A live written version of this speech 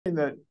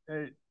that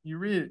you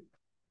read,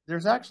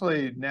 there's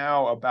actually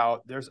now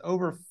there's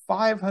over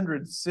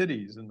 500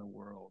 cities in the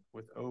world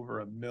with over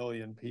 1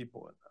 million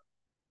people in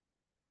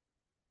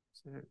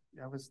them.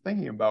 So I was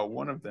thinking about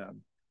one of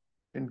them.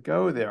 You can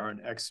go there on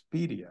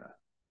Expedia.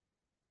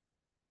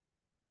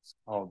 It's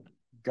called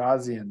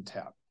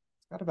Gaziantep.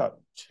 It's got about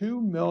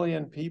 2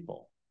 million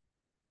people.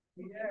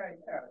 Yeah,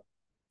 yeah.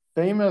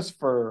 Famous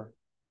for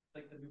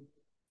Like the new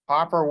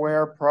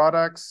Tupperware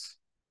products,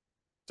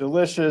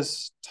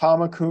 delicious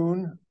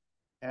tamakun,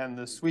 and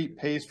the sweet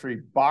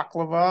pastry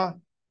baklava.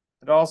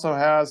 It also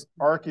has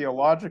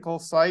archaeological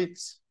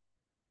sites.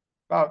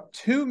 About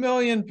 2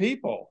 million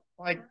people,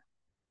 like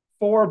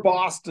 4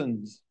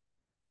 Bostons.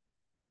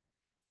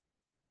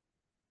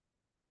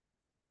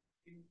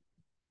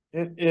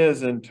 It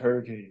is in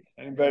Turkey.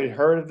 Anybody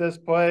heard of this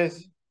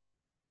place?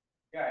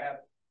 Yeah, I have.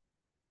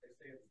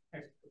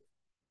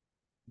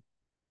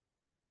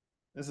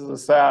 This is a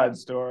sad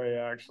story,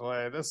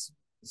 actually. This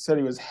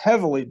city was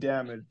heavily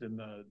damaged in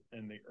the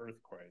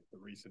earthquake, the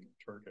recent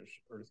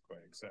Turkish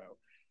earthquake. So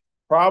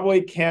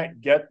probably can't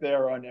get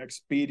there on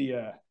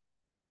Expedia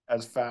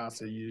as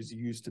fast as you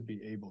used to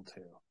be able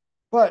to.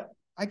 But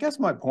I guess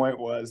my point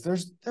was there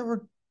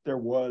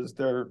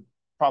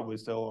probably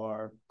still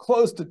are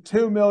close to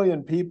 2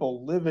 million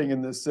people living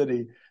in this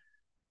city.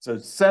 It's a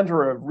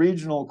center of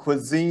regional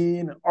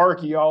cuisine,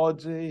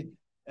 archaeology,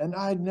 and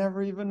I'd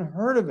never even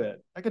heard of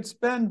it. I could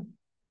spend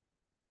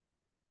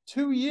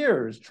 2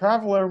 years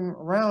traveling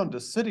around to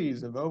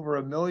cities of over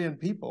 1 million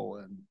people,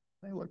 and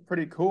they look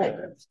pretty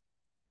cool.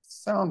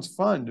 Sounds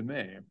fun to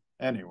me.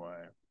 Anyway,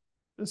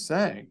 just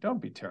saying,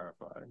 don't be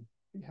terrified.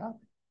 Be happy.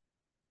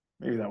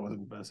 Maybe that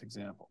wasn't the best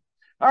example.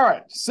 All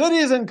right,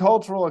 cities and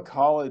cultural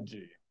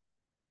ecology.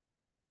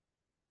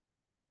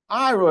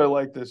 I really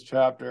like this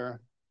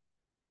chapter.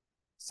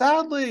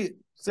 Sadly,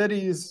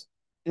 cities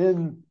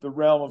in the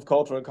realm of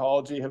cultural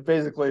ecology have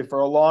basically for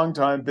a long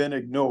time been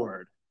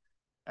ignored,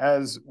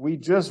 as we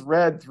just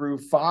read through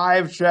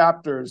 5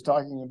 chapters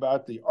talking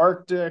about the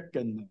Arctic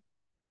and the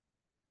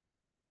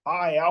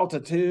high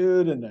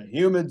altitude and the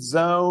humid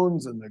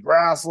zones and the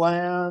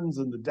grasslands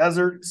and the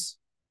deserts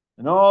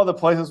and all the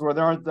places where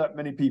there aren't that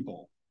many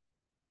people.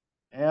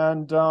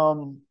 And,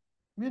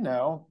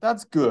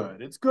 that's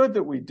good. It's good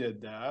that we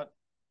did that.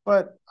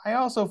 But I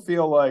also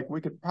feel like we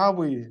could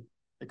probably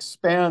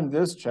expand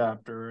this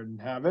chapter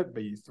and have it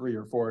be 3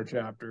 or 4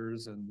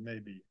 chapters and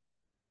maybe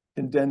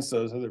condense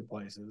those other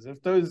places.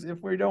 If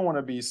we don't want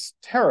to be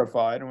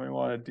terrified and we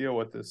want to deal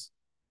with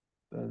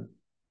the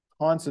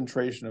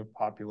concentration of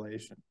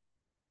population.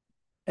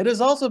 It has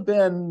also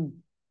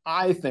been,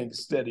 I think,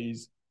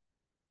 studies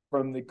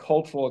from the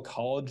cultural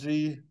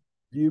ecology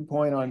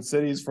viewpoint on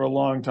cities for a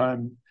long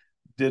time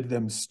did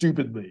them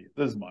stupidly.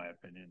 This is my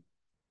opinion.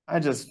 I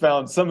just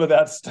found some of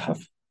that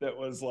stuff that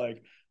was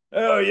like,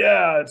 oh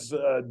yeah, it's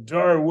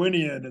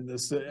Darwinian in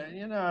this.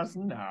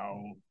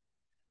 No,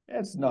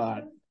 it's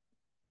not.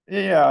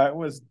 Yeah, it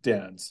was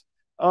dense.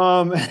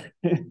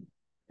 It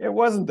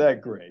wasn't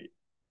that great.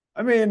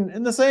 I mean,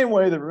 in the same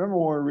way that remember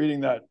when we were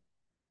reading that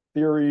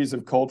theories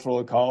of cultural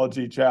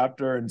ecology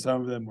chapter, and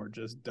some of them were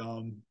just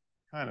dumb,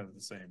 kind of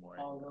the same way.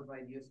 All those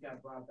ideas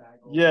got brought back.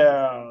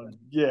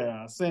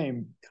 Yeah,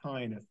 same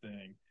kind of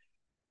thing.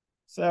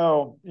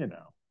 So,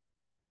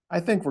 I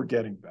think we're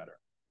getting better.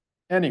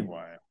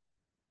 Anyway,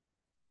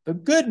 the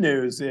good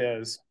news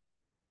is,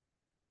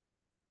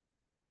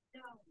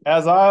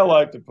 as I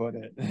like to put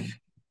it,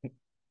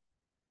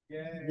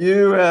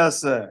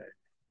 USA,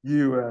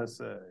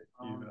 USA,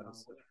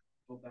 USA.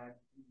 Go back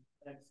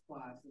next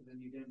class, and then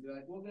you're gonna be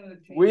like, we're gonna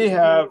change. We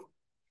have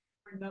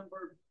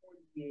number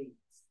 48.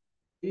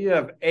 We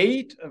have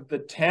 8 of the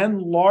 10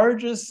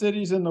 largest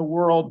cities in the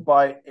world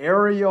by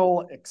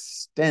aerial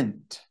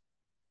extent.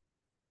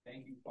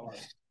 Thank you, Paul.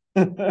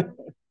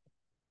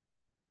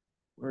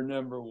 We're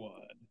number 1.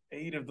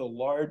 8 of the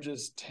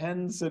largest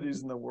 10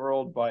 cities in the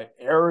world by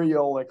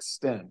aerial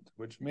extent,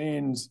 which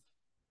means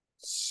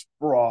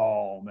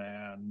sprawl,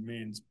 man.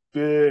 Means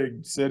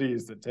big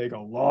cities that take a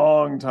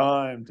long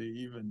time to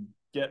even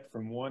get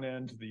from one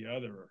end to the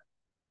other.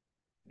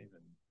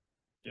 Even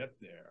get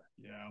there.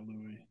 Yeah,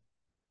 Louis.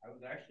 I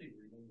was actually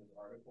reading this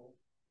article.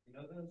 You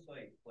know those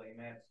like play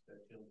mats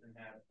that children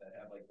have that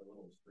have like the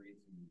little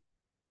streets and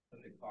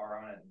put the car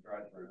on it and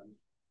drive around?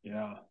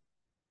 Yeah.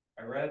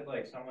 I read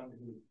like someone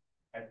who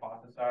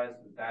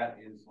hypothesized that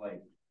is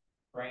like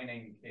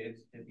training kids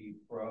to be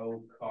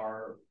pro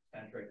car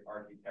centric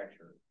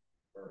architecture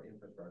or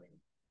infrastructure.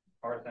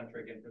 Car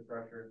centric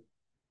infrastructure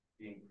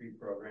being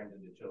pre-programmed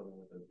into children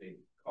with a big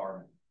car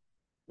mat.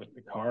 With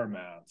the car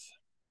mats.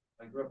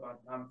 I grew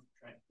up on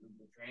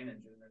the train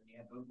engine, and you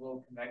had those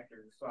little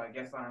connectors. So I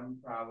guess I'm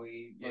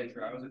probably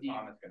true. I was a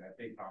Thomas guy, a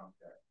big Thomas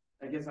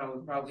guy. I guess I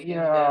was probably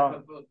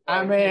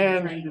I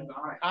mean,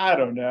 I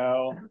don't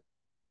know.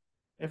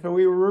 If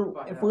we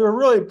were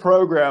really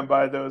programmed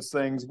by those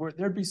things,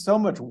 there'd be so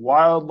much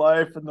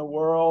wildlife in the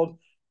world.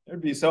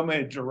 There'd be so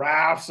many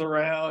giraffes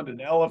around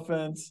and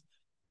elephants.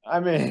 I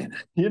mean,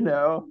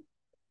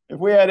 if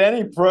we had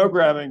any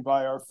programming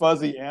by our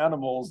fuzzy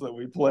animals that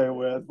we play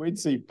with, we'd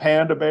see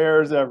panda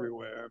bears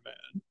everywhere,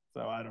 man.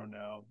 So I don't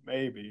know,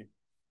 maybe.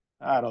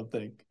 I don't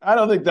think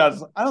that's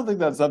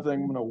something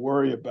I'm gonna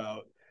worry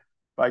about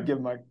if I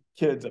give my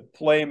kids a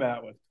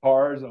playmat with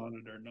cars on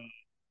it or not.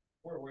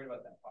 We're worried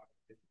about that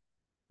pocket.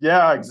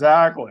 Yeah,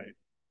 exactly.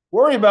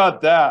 Worry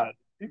about that.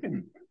 You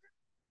can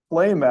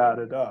playmat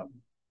it up.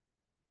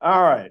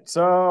 All right.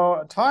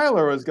 So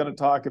Tyler was going to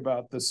talk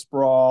about the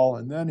sprawl,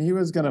 and then he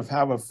was going to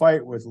have a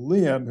fight with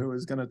Liam, who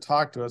was going to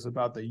talk to us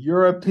about the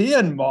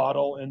European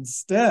model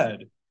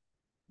instead.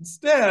 This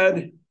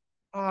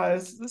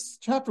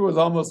chapter was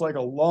almost like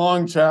a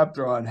long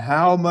chapter on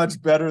how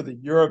much better the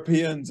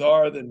Europeans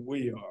are than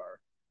we are.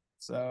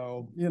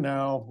 So,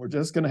 we're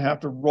just going to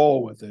have to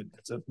roll with it.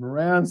 If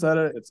Moran said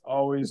it, it's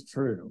always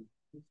true.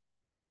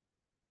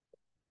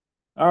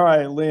 All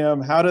right,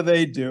 Liam, how do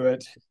they do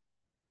it?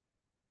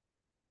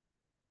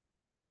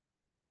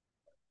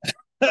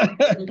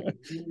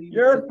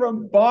 You're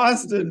from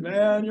Boston,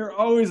 man. You're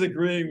always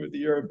agreeing with the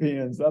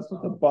Europeans. That's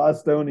what the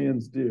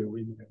Bostonians do.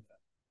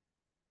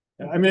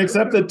 I mean,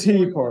 except the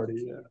Tea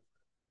Party.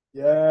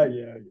 Yeah.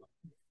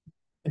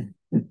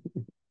 In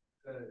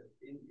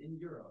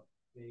Europe,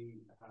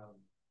 they have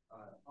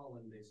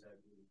Holland. They said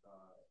is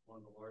one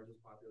of the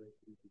largest population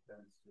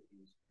dense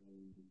cities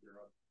in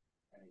Europe,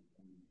 and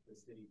the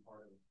city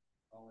part of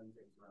Holland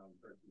takes around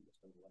 13%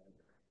 of the land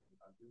in the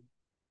country.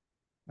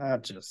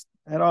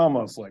 It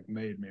almost like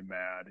made me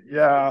mad.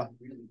 Yeah.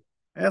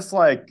 It's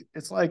like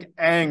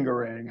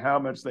angering how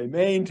much they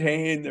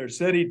maintain their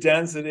city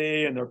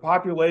density and their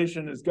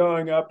population is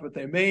going up, but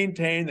they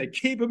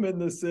keep them in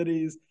the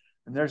cities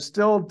and they're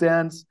still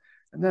dense.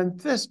 And then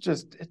it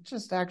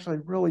just actually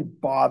really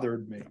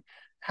bothered me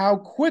how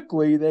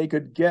quickly they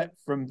could get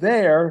from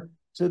there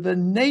to the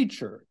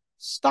nature.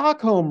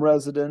 Stockholm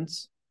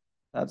residents,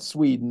 that's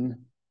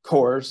Sweden, of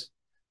course,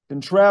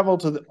 can travel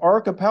to the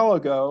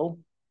archipelago,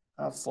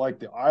 that's like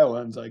the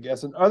islands, I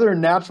guess, and other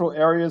natural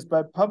areas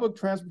by public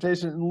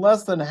transportation in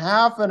less than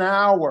half an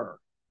hour.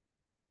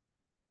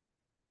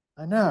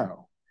 I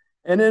know.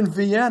 And in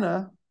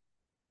Vienna,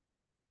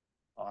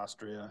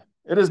 Austria,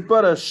 it is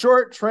but a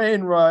short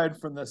train ride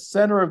from the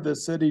center of the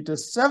city to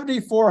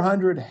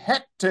 7,400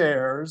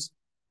 hectares.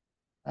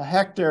 A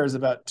hectare is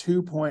about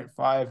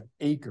 2.5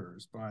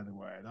 acres, by the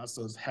way. That's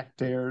those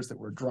hectares that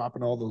we're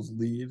dropping all those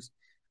leaves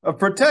of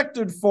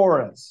protected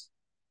forests.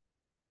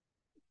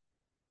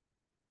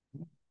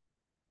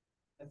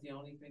 That's the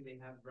only thing they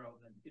have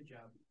relevant. Good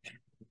job.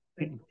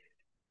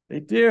 They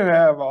do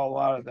have a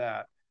lot of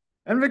that.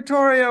 And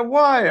Victoria,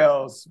 why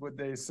else would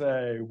they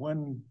say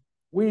when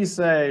we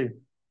say,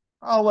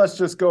 oh, let's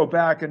just go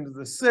back into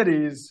the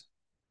cities?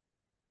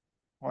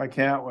 Why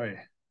can't we?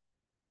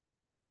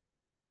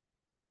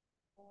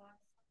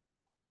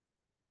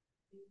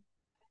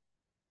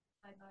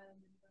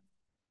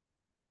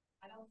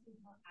 I don't see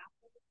how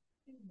after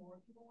more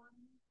people want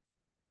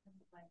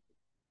like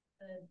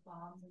the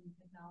bombs and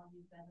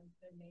technologies that have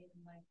been made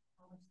and like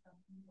how much stuff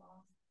we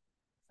lost.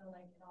 So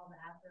like all the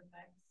after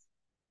effects.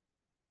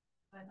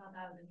 I thought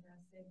that was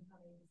interesting how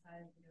they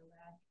decided to go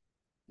back.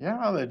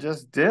 Yeah, they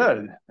just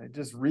did. They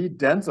just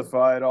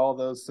re-densified all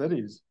those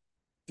cities.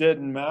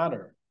 Didn't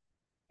matter.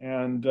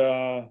 And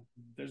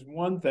there's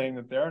one thing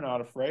that they're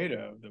not afraid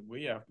of that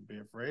we have to be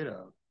afraid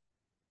of.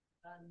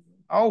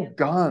 Oh,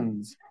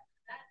 guns.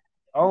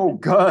 Oh,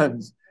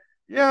 guns.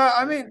 Yeah,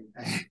 I mean,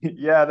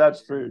 yeah,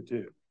 that's true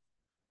too.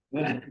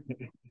 I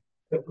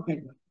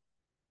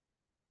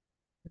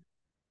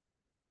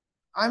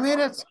mean,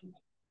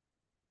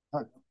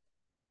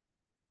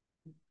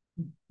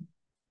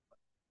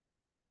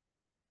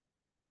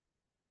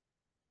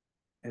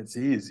 it's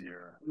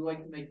easier. We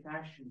like to make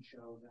fashion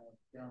shows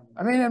out of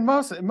I mean, and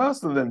most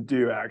of them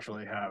do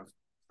actually have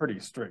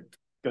pretty strict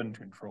gun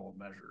control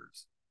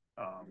measures.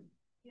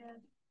 Yeah.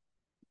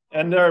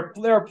 And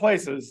there are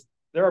places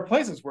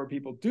where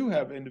people do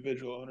have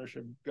individual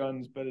ownership of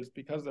guns, but it's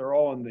because they're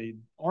all in the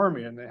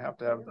army and they have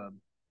to have the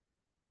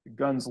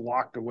guns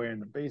locked away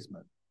in the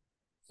basement.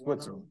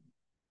 Switzerland,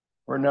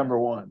 we're number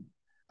one.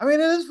 I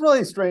mean, it is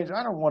really strange.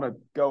 I don't want to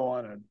go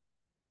on a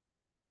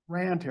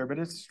rant here, but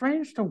it's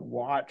strange to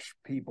watch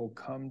people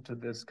come to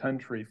this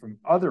country from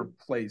other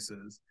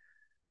places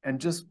and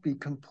just be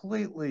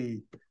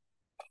completely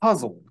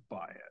puzzled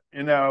by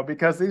it,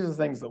 because these are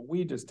things that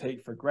we just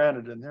take for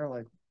granted. And they're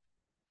like,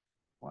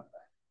 what?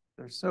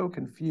 They're so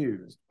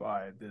confused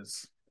by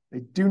this.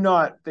 They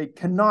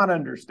cannot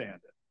understand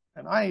it.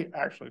 And I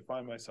actually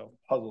find myself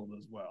puzzled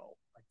as well.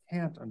 I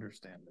can't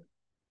understand it.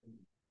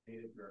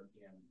 Native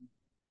European.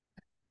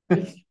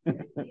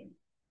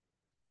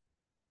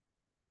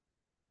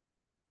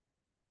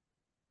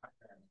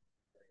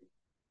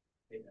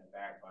 Taken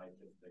aback by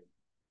just the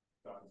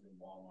guns in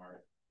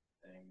Walmart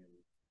thing.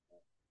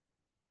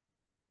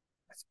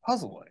 It's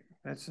puzzling.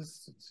 It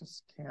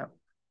just can't.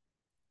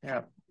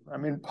 Yeah, I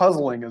mean,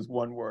 puzzling is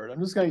one word. I'm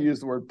just going to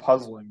use the word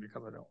puzzling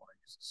because I don't want to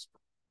use this.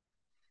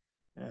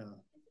 Yeah.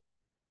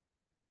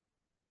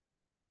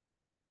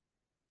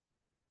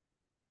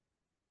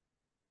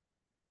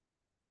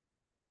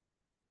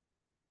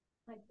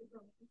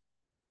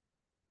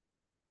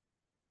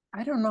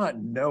 I do not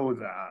know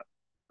that.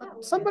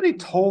 But somebody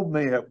told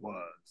me it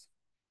was.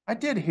 I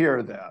did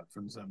hear that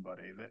from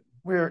somebody that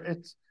we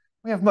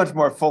have much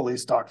more fully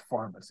stocked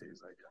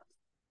pharmacies, I guess.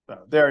 So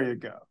there you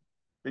go.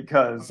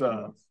 Because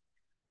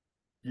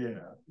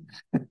yeah.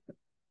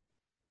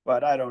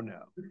 But I don't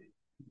know. I'm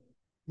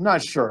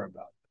not sure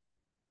about it.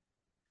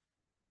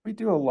 We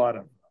do a lot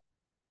of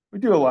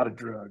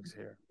drugs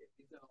here.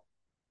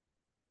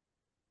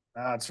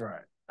 That's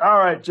right. All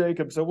right,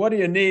 Jacob. So what do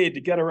you need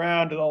to get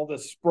around to all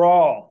this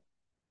sprawl?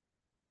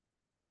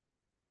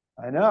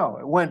 I know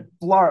it went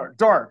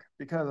dark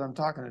because I'm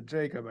talking to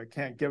Jacob. I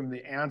can't give him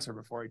the answer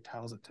before he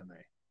tells it to me.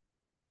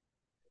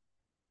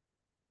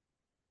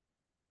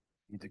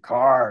 Need the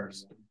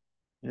cars.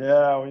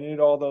 Yeah, we need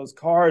all those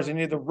cars. You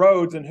need the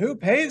roads. And who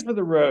pays for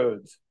the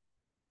roads?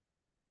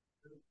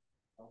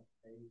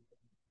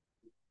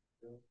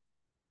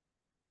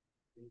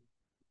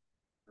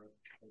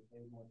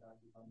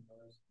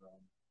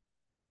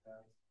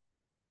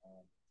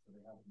 So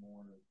they have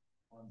more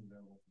funds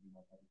available to do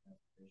more public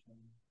transportation.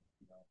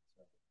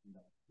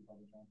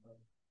 Public transport.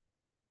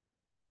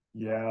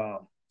 Yeah.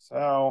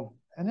 So,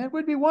 and it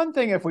would be one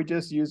thing if we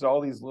just used all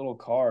these little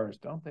cars.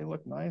 Don't they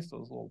look nice?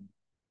 Those little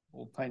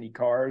tiny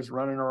cars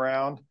running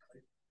around.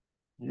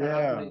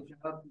 Yeah.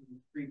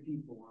 Three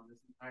people on this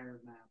entire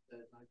map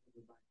that I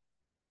could buy.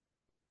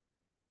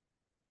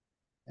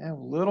 Yeah,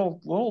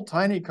 little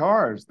tiny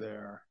cars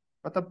there.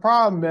 But the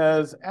problem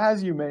is,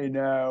 as you may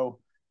know,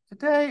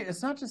 today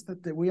it's not just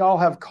that we all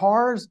have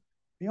cars.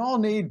 We all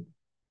need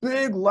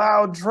big,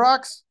 loud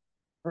trucks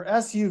or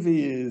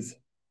SUVs.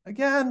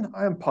 Again,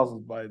 I am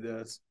puzzled by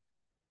this.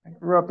 I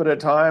grew up at a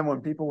time when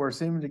people were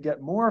seeming to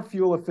get more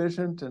fuel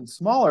efficient and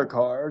smaller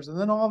cars, and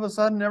then all of a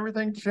sudden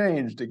everything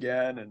changed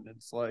again, and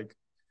it's like,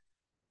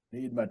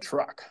 need my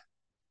truck.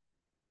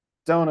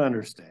 Don't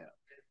understand.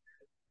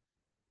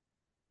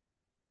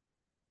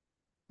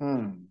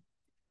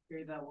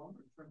 Carry that long.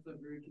 Trucks are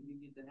very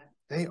convenient to have.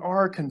 They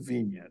are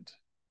convenient.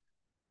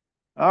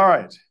 All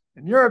right.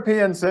 In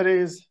European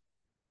cities,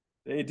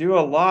 they do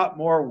a lot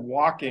more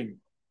walking.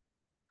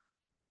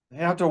 They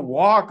have to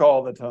walk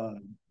all the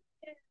time.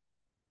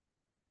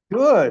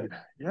 Good.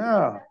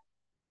 Yeah.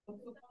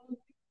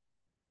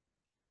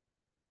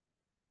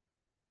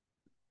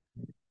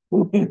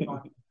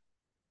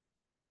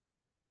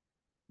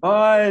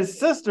 My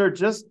sister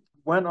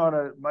went on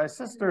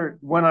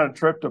a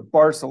trip to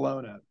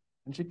Barcelona,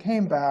 and she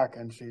came back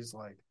and she's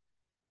like,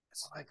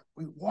 it's like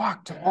we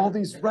walked to all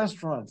these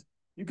restaurants.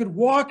 You could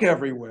walk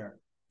everywhere.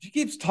 She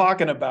keeps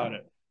talking about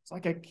it.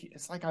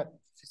 She's like,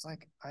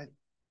 I'm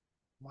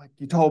like,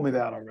 you told me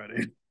that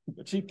already.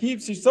 But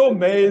she's so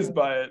amazed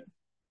by it.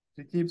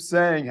 She keeps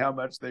saying how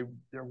much they're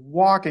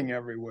walking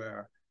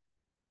everywhere.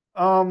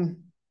 In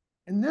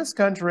this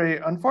country,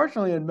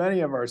 unfortunately, in many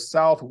of our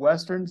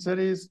southwestern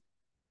cities,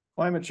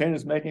 climate change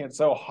is making it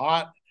so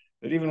hot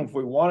that even if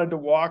we wanted to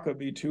walk, it would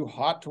be too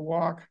hot to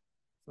walk.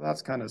 So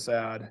that's kind of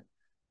sad.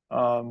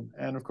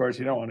 And of course,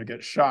 you don't want to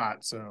get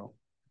shot. So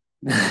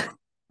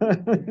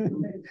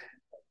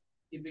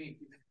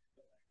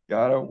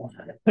gotta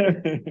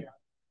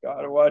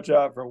watch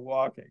out for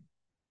walking.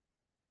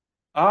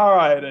 All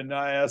right,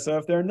 Anaya. So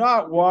if they're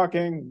not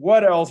walking,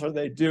 what else are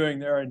they doing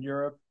there in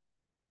Europe?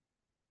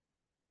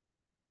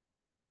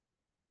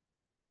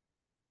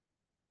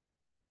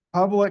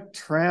 Public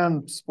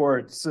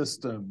transport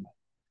system.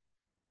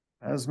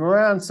 As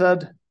Moran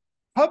said,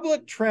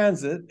 public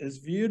transit is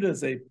viewed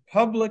as a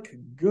public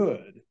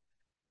good,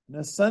 an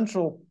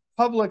essential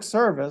public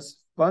service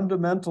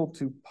fundamental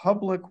to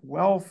public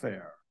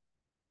welfare.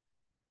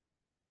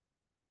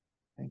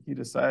 I think he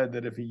decided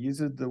that if he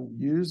used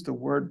the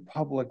word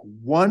public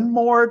one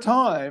more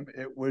time,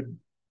 it would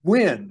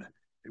win.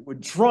 It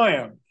would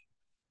triumph.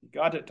 He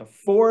got it to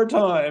 4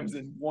 times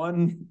in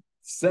one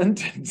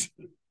sentence.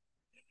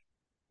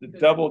 To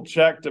double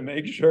check to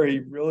make sure he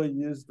really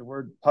used the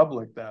word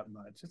public that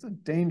much. It's a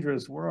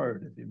dangerous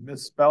word. If you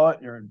misspell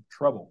it, you're in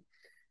trouble.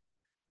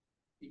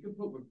 You could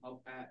put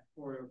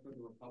for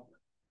the Republic.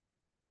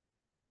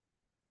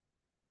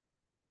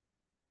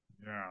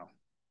 Yeah.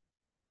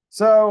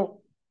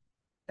 So,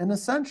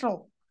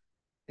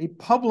 a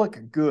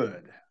public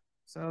good.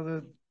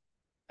 So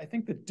I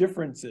think the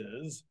difference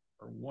is,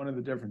 or one of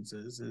the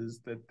differences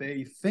is that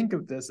they think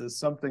of this as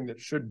something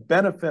that should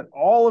benefit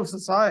all of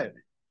society.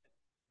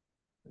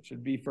 It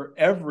should be for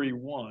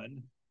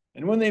everyone.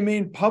 And when they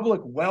mean public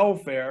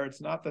welfare,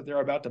 it's not that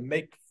they're about to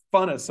make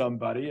fun of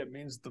somebody. It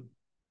means the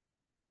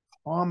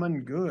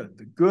common good,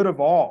 the good of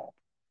all.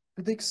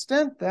 To the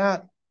extent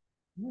that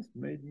this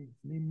made me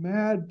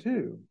mad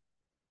too.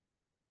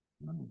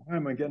 Why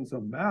am I getting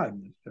so mad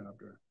in this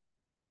chapter?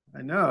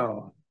 I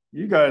know.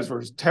 You guys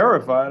were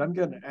terrified. I'm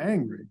getting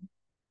angry.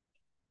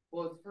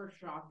 Well, it's first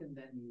shock and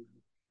then you.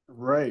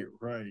 Right,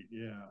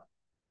 yeah.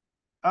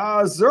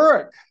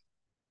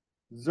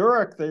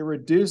 Zurich, they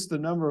reduced the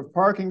number of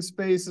parking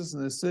spaces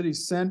in the city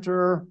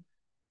center,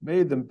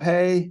 made them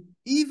pay.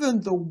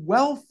 Even the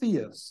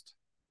wealthiest,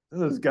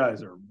 those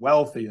guys are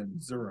wealthy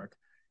in Zurich,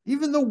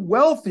 Even the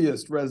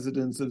wealthiest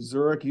residents of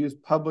Zurich use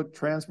public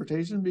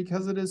transportation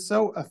because it is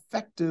so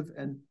effective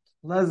and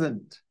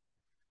pleasant.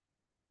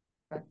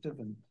 Effective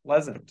and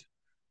pleasant.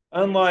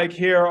 Unlike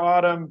here,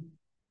 Autumn,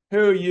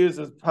 who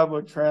uses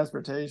public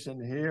transportation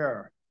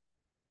here?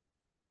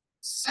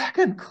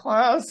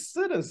 Second-class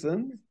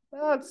citizens?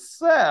 That's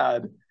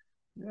sad.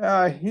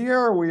 Yeah,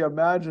 here we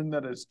imagine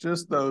that it's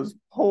just those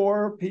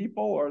poor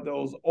people or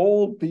those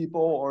old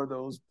people or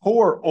those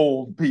poor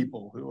old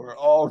people who are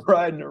all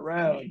riding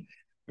around.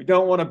 We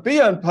don't want to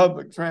be on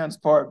public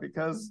transport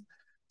because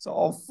it's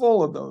all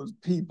full of those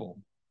people.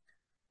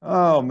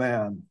 Oh,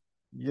 man.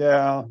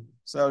 Yeah.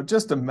 So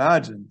just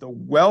imagine the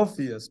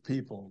wealthiest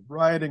people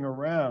riding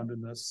around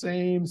in the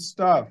same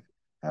stuff,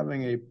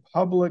 having a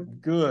public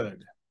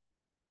good.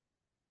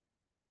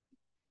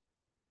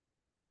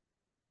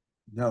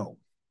 No.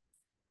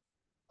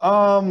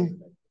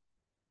 I'm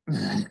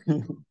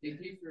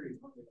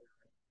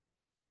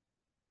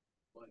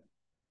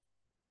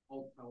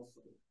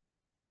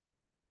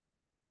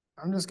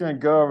just going to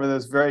go over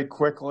this very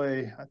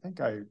quickly. I think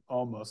I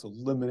almost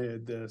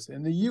eliminated this.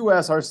 In the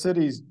US, our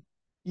cities,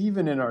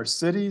 even in our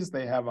cities,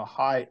 they have a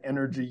high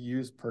energy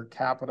use per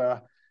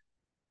capita.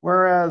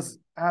 Whereas,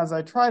 as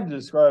I tried to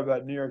describe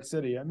about New York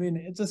City, I mean,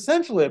 it's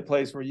essentially a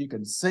place where you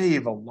can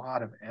save a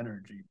lot of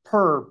energy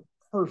per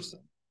person.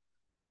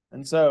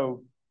 And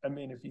so, I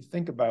mean, if you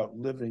think about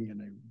living in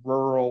a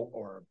rural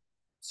or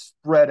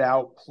spread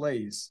out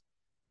place,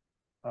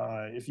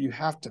 if you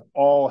have to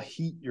all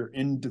heat your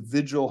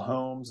individual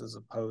homes as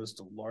opposed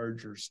to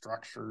larger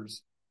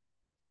structures,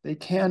 they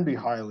can be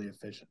highly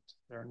efficient.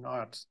 They're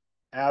not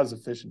as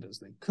efficient as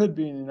they could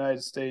be in the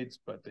United States,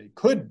 but they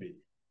could be.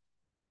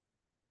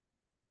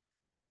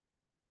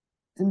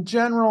 In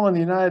general, in the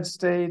United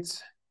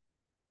States,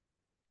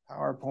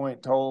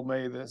 PowerPoint told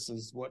me this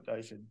is what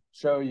I should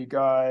show you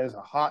guys,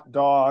 a hot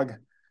dog.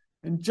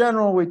 In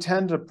general, we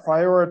tend to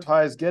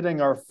prioritize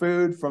getting our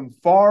food from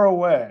far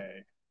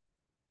away,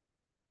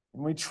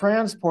 and we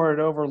transport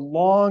it over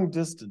long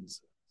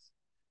distances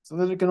so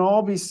that it can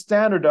all be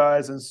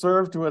standardized and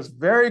served to us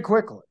very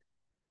quickly.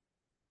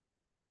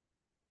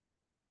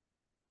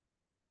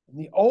 In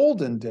the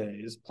olden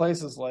days,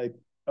 places like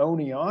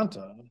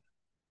Oneonta,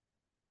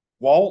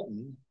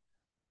 Walton,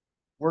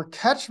 were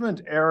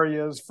catchment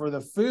areas for the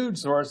food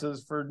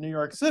sources for New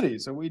York City.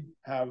 So we'd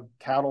have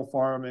cattle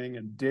farming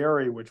and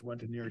dairy, which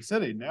went to New York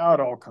City. Now it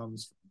all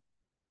comes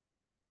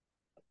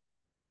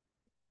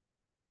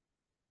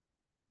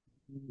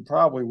from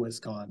probably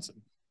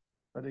Wisconsin,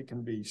 but it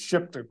can be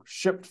shipped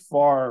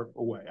far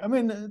away. I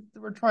mean,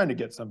 we're trying to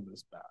get some of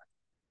this back.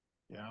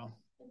 Yeah.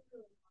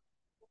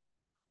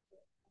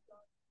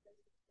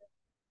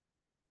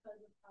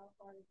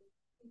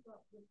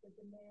 With the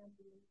demands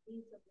and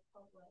needs of the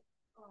public.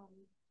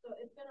 So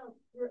it's been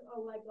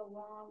like a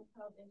long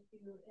held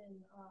issue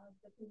in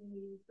the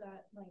communities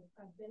that like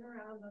I've been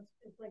around.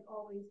 It's like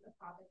always a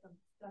topic of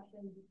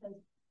discussion because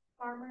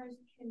farmers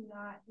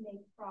cannot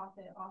make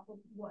profit off of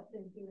what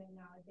they're doing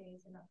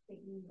nowadays in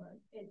upstate New York.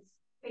 It's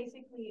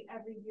basically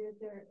every year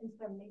they're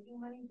instead of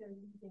making money, they're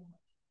losing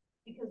money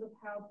because of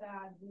how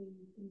bad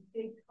these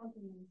big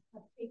companies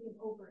have taken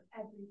over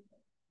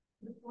everything.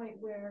 The point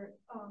where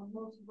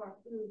most of our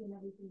food and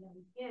everything that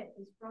we get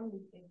is from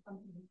these big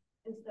companies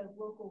instead of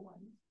local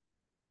ones.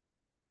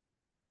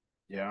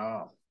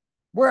 Yeah.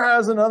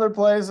 Whereas in other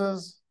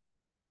places,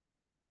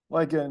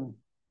 like in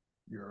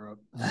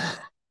Europe,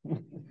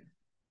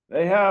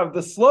 they have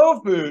the slow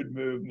food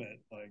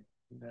movement. Like,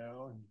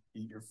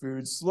 eat your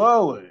food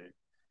slowly,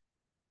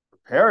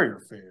 prepare your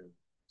food,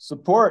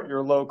 support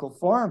your local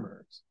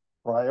farmers,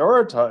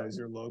 prioritize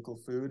your local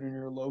food in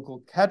your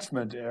local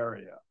catchment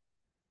area.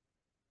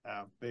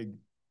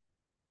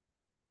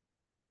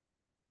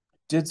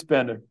 Did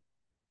spend a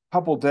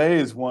couple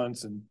days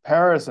once in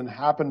Paris and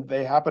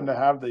they happened to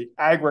have the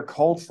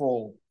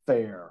agricultural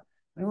fair.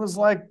 And it was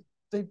like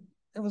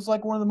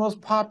one of the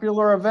most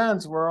popular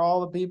events where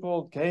all the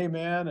people came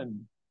in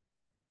and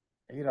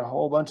ate a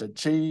whole bunch of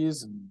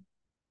cheese and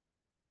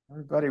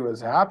everybody was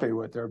happy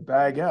with their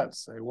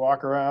baguettes. They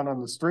walk around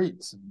on the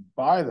streets and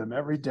buy them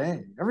every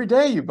day. Every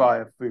day you buy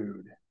a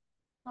food,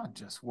 not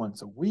just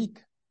once a week.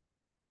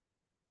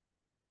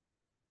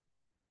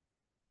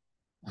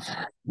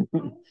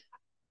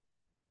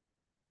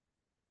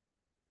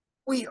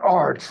 We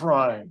are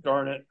trying,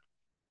 darn it.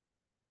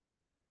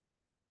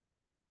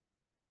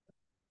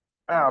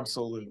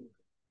 Absolutely.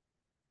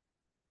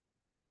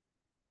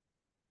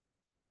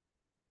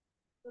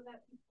 So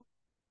that people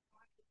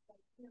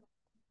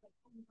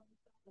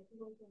like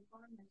local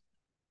farmers.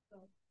 So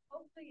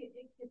hopefully it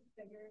gets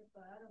bigger,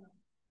 but I don't know.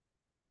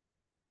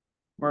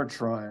 We're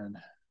trying.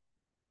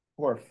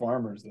 Poor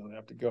farmers, though, they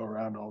have to go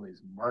around all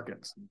these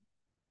markets and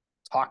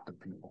talk to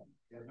people.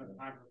 There's no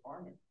time for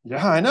farming.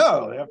 Yeah, I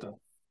know. They have to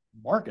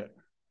market.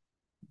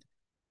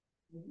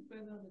 Have you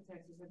been down to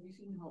Texas? Have you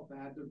seen how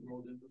bad the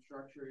road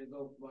infrastructure is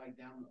like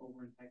down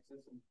over in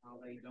Texas and how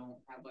they don't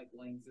have like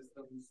lane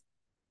systems?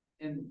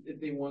 And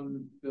if they want to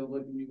build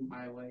like a new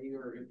highway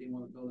or if they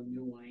want to build a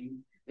new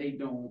lane, they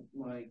don't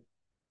like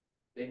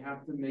they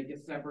have to make a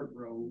separate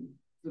road.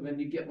 So then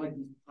you get like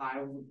these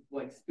piles of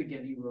like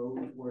spaghetti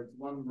roads where it's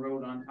one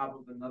road on top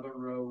of another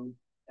road,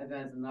 and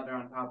then it's another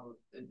on top of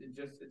it.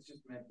 It's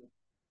just meant to,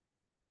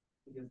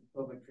 because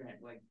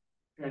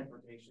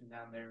transportation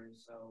down there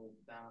is so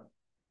down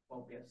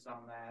focused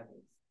on that.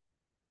 It's,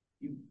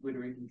 you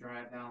literally can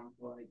drive down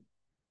like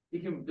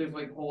you can. There's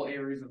like whole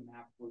areas of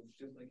map where it's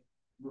just like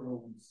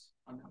roads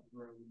on top of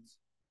roads.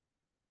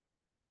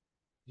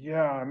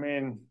 Yeah, I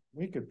mean,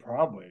 we could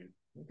probably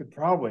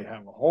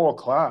have a whole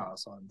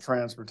class on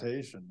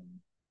transportation and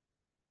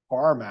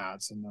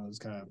formats and those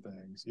kind of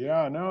things.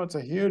 Yeah, no, it's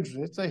a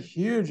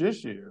huge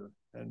issue,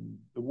 and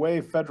the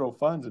way federal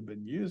funds have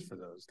been used for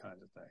those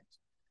kinds of things.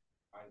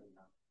 I do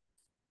not.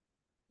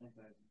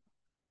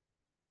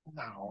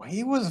 No,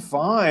 he was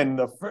fine.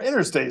 The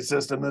interstate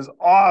system is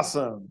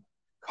awesome.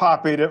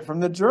 Copied it from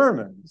the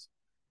Germans.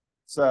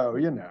 So,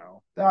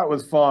 that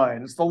was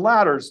fine. It's the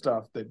latter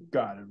stuff that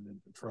got him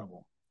into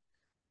trouble.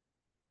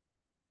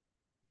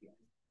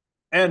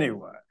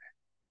 Anyway,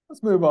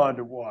 let's move on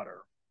to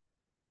water.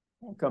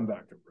 We'll come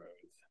back to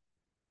roads.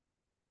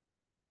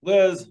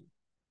 Liz,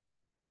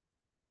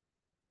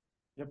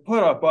 you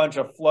put a bunch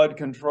of flood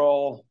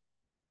control,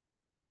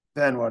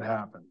 then what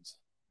happens?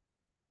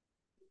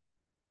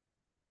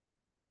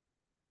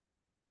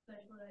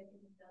 Especially like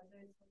in the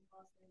deserts and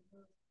Los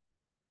Angeles,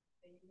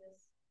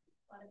 Vegas,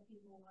 a lot of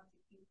people want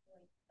to keep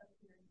like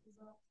appearances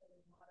up, so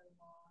there's water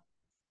law,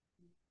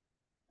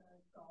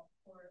 golf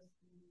course,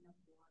 and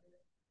enough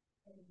water.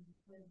 And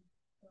with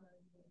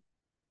the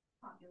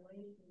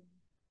population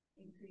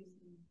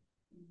increasing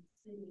in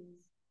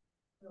cities,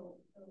 they're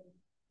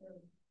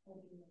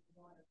holding up the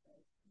water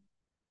prices.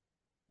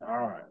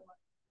 All right.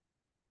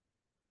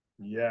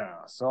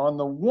 Yeah. So on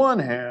the one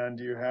hand,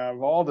 you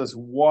have all this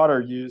water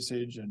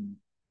usage and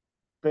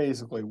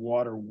basically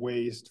water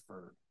waste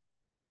for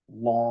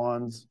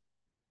lawns,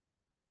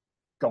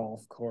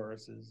 golf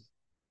courses,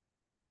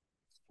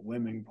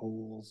 swimming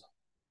pools,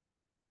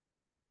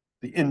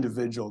 the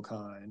individual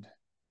kind.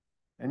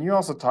 And you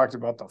also talked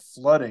about the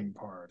flooding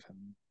part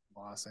in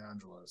Los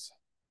Angeles.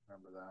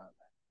 Remember that?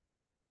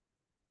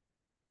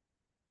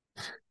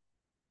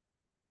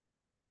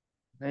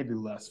 Maybe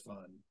less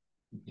fun.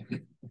 Brand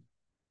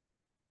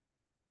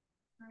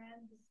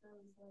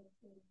says like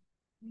to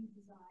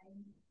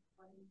redesign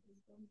flooding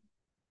system.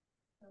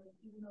 So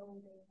even though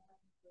they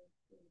have the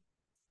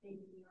state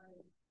of the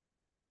art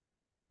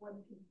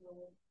flood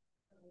control,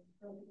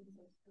 residents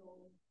are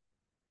still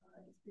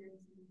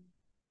experiencing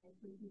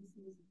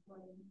frequencies of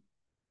flooding.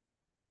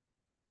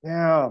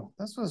 Yeah,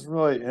 this was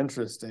really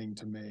interesting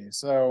to me.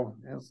 So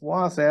it's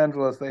Los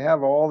Angeles. They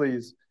have all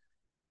these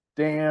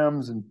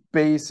dams and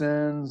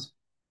basins,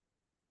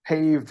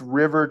 paved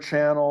river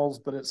channels,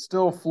 but it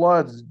still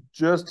floods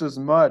just as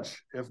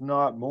much, if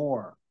not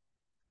more.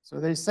 So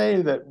they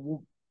say that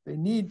they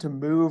need to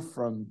move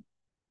from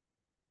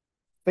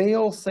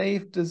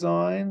fail-safe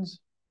designs,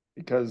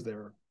 because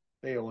they're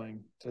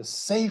failing, to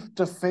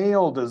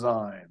safe-to-fail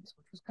designs,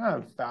 which is kind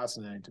of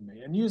fascinating to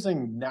me, and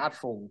using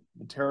natural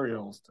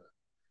materials to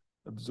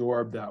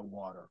absorb that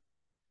water.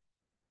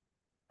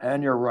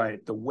 And you're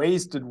right, the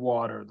wasted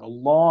water, the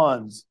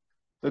lawns,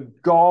 the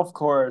golf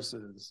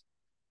courses,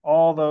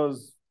 all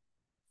those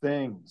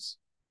things.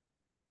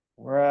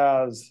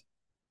 Whereas,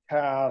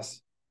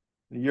 Cass,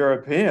 the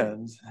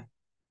Europeans,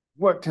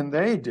 what can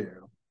they do?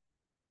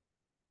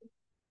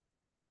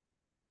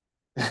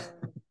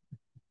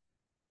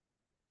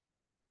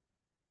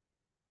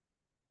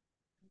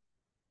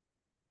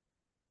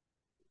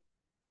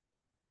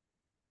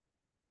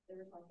 They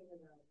were talking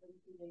about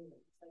including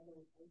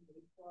recycling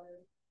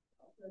wastewater.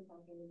 Also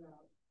talking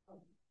about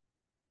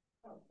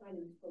trying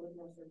to expose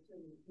more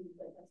certain things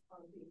like that's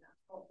concrete and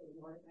asphalt for the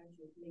water to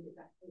actually make it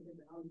back into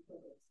the ground for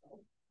itself.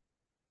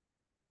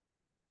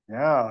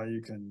 Yeah,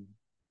 you can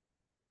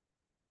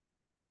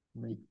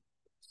make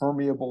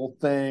permeable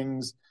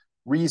things,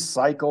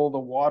 recycle the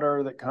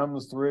water that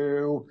comes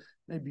through.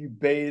 Maybe you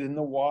bathe in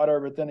the water,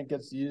 but then it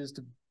gets used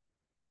to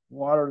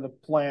water the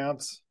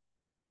plants.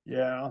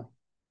 Yeah.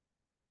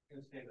 I'm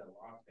gonna say that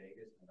Las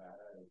Vegas,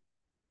 Nevada is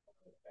one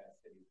of the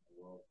best cities in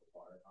the world for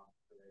water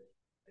conservation.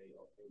 They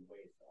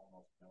waste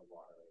almost no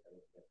water.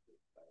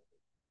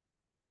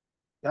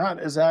 That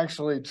is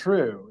actually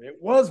true. It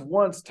was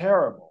once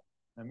terrible.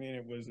 I mean,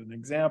 it was an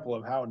example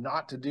of how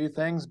not to do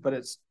things, but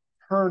it's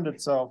turned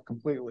itself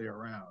completely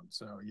around.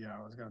 So yeah,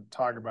 I was going to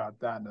talk about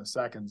that in a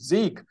second.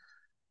 Zeke,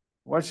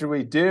 what should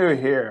we do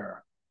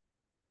here?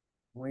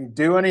 Can we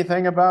do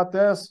anything about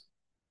this?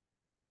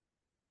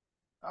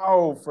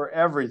 Oh, for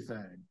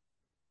everything.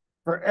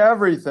 For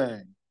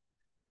everything.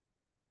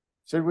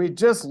 Should we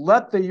just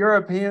let the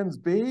Europeans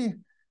be?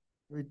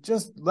 We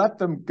just let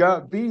them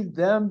go, be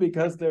them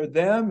because they're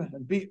them,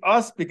 and be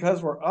us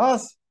because we're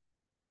us?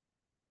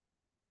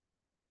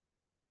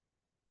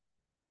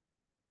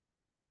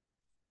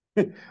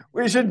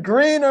 We should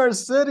green our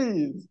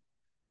cities.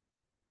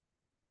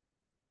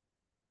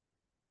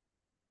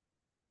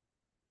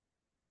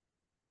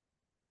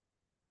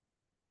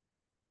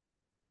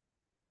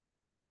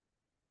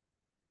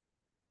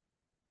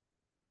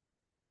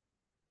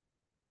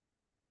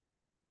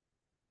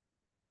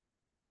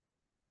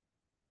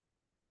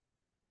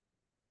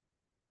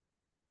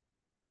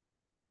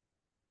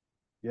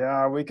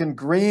 Yeah, we can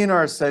green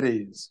our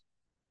cities.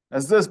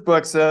 As this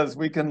book says,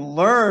 we can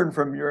learn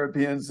from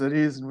European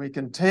cities and we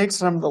can take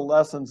some of the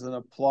lessons and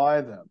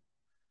apply them.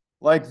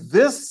 Like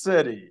this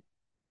city.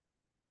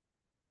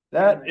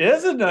 That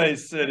is a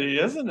nice city,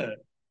 isn't it?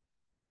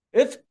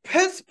 It's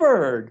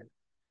Pittsburgh.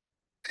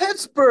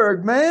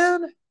 Pittsburgh,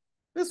 man.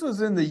 This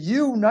was in the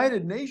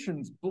United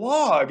Nations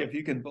blog, if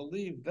you can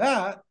believe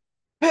that.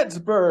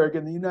 Pittsburgh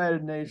in the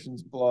United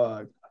Nations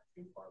blog.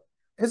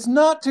 It's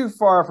not too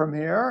far from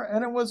here,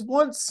 and it was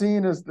once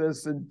seen as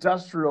this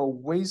industrial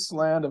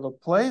wasteland of a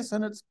place,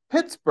 and it's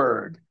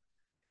Pittsburgh,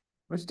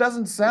 which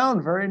doesn't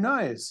sound very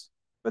nice.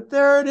 But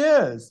there it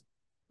is.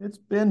 It's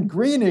been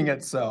greening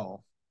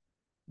itself.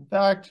 In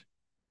fact,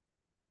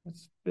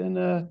 it's been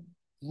a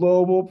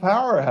global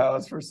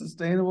powerhouse for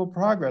sustainable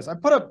progress. I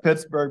put up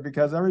Pittsburgh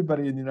because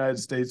everybody in the United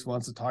States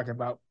wants to talk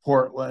about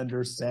Portland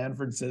or San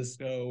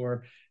Francisco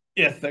or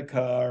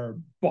Ithaca or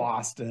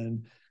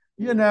Boston,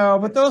 you know,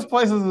 but those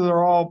places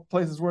are all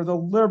places where the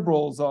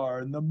liberals are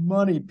and the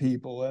money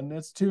people, and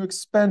it's too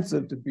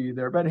expensive to be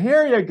there. But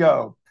here you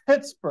go,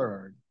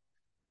 Pittsburgh.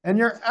 And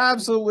you're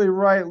absolutely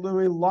right,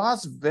 Louis.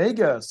 Las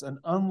Vegas, an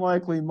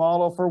unlikely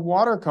model for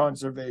water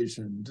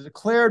conservation,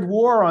 declared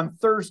war on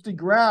thirsty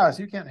grass.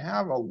 You can't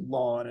have a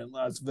lawn in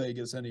Las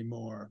Vegas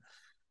anymore.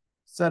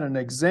 Set an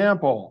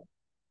example.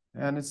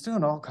 And it's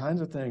doing all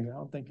kinds of things. I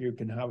don't think you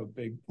can have a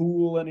big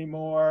pool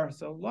anymore.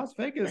 So Las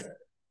Vegas,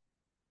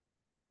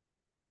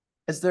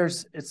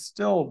 it's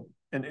still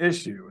an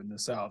issue in the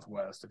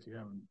Southwest if you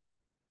haven't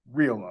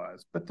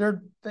realized, but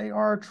they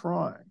are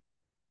trying.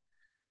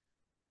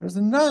 There's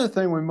another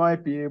thing we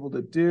might be able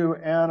to do,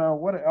 Anna.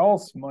 What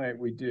else might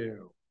we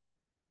do?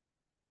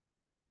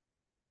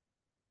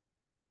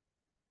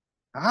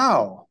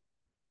 How?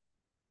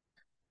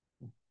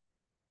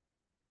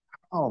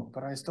 Oh,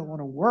 but I still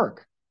want to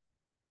work.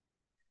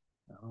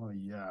 Oh,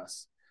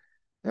 yes.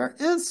 There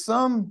is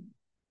some,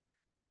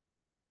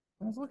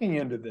 I was looking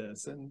into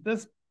this, and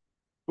this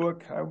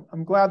book,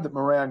 I'm glad that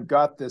Moran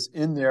got this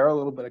in there, a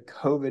little bit of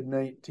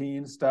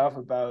COVID-19 stuff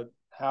about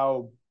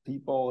how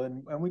people,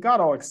 and we got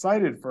all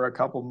excited for a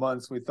couple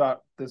months. We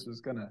thought this was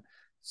going to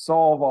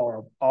solve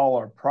all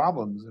our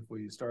problems if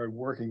we started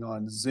working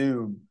on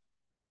Zoom.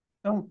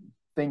 I don't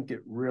think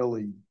it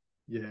really,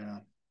 yeah.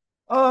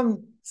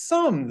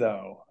 Some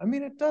though. I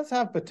mean, it does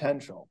have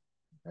potential.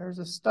 There's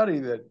a study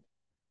that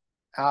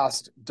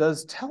asked,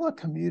 does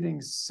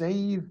telecommuting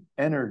save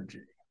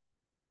energy?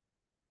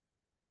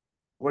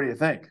 What do you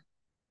think?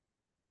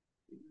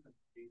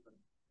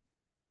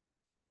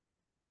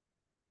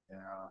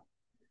 Yeah.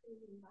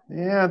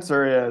 The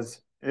answer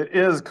is it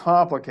is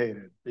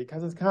complicated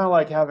because it's kind of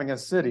like having a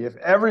city. If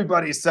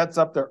everybody sets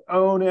up their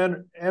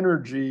own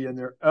energy and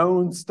their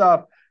own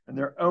stuff and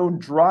their own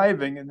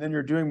driving, and then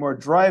you're doing more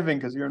driving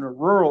because you're in a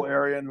rural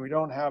area and we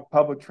don't have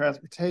public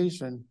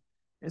transportation,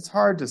 it's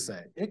hard to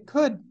say. It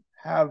could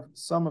have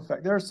some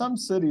effect. There are some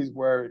cities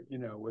where, you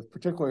know, with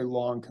particularly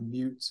long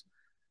commutes,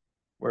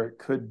 where it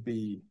could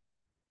be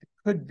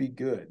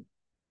good.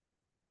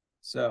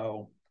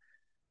 So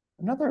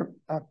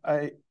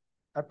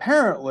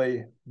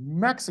apparently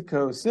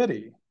Mexico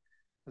City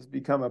has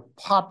become a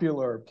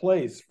popular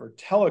place for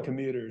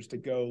telecommuters to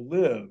go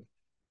live,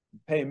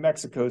 pay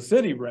Mexico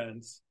City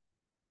rents,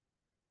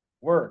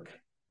 work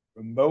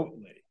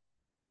remotely.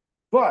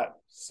 But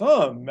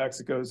some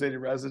Mexico City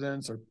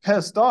residents are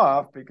pissed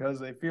off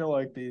because they feel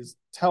like these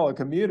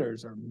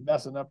telecommuters are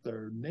messing up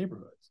their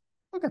neighborhoods.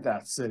 Look at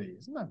that city.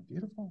 Isn't that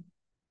beautiful?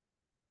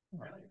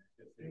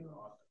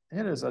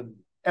 It is an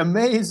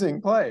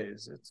amazing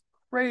place. It's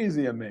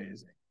crazy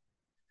amazing.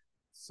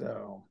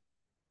 So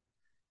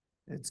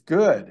it's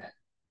good.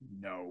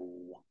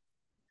 No.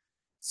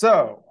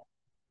 So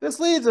this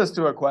leads us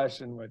to a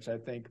question which I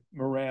think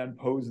Moran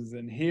poses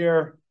in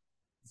here.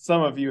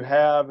 Some of you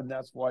have, and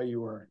that's why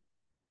you were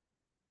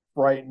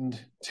frightened,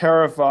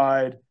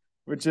 terrified,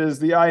 which is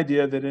the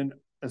idea that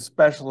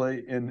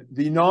especially in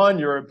the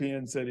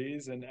non-European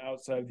cities and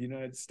outside the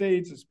United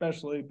States,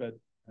 especially, but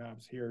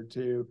perhaps here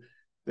too,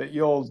 that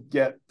you'll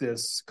get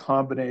this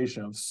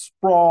combination of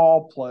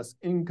sprawl plus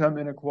income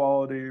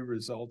inequality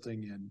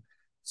resulting in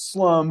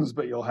slums,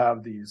 but you'll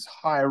have these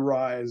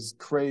high-rise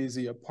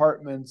crazy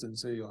apartments, and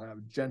so you'll have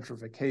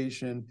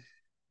gentrification.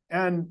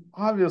 And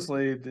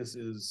obviously this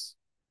is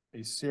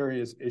a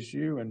serious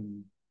issue,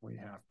 and we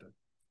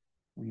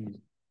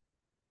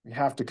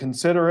have to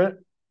consider it.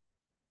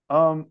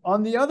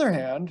 On the other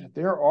hand,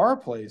 there are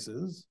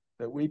places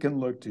that we can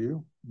look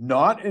to,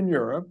 not in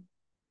Europe,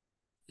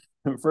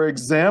 for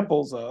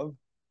examples of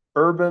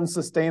urban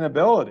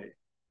sustainability,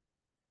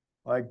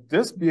 like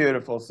this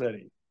beautiful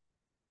city.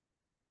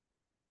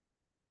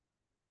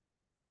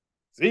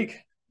 Zeke,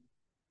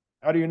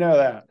 how do you know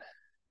that?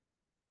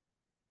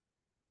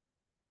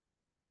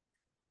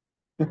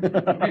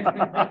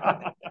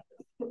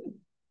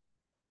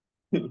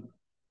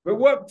 But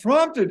what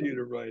prompted you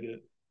to write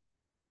it?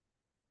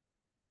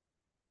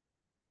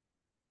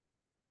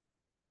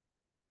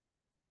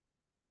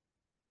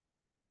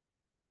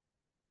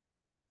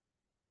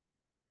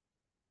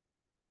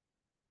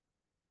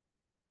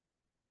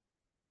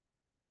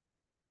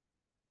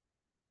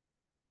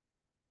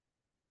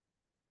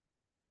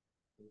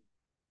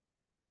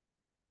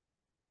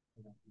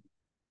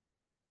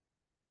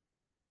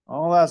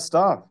 All that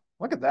stuff.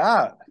 Look at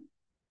that.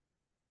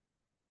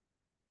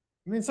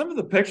 I mean, some of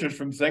the pictures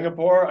from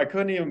Singapore, I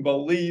couldn't even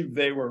believe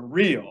they were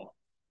real.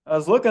 I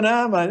was looking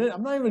at them,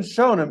 I'm not even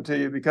showing them to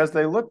you because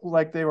they look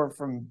like they were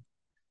from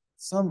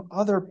some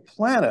other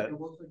planet. It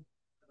looks like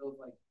those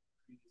like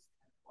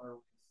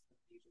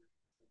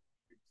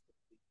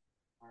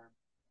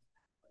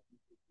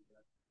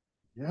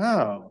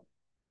Yeah.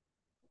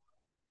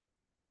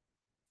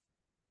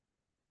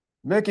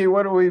 Mickey,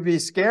 what do we be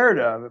scared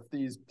of if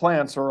these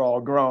plants are all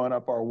growing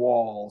up our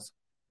walls?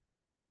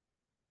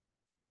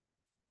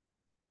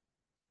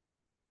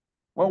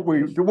 What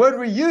we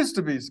used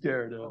to be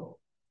scared of?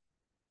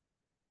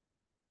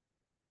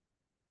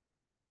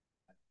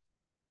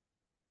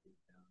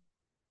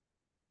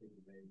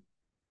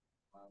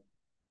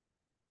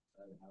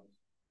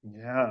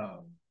 Yeah.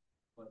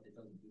 But it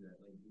doesn't do that.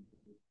 Like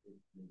it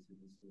makes it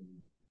just in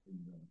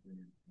the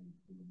winter and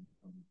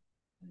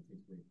it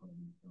takes away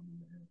from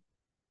the air.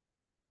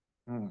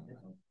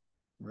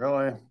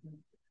 Really?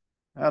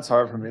 That's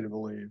hard for me to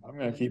believe. I'm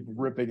going to keep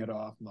ripping it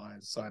off my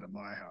side of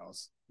my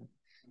house.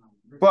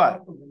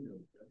 But,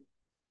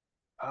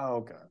 oh,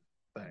 okay.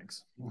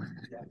 Thanks.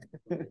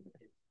 I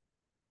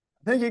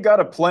think you got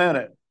to plan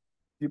it.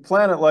 You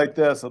plan it like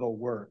this, it'll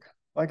work.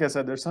 Like I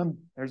said, there's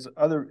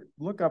other,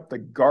 look up the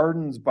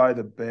gardens by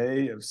the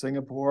Bay of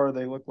Singapore.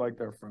 They look like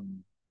they're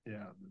from,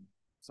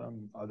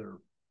 some other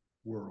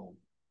world.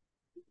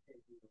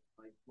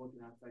 like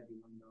looking outside the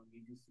window,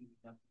 you just see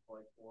nothing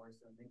but like forest,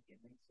 and it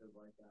makes it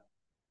like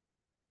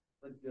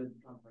a good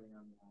comforting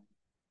on the line.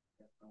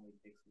 Definitely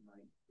takes some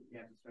like if you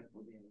have to stretch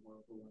the day in the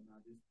world or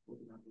whatnot, just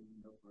looking out the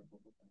window for a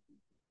couple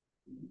seconds.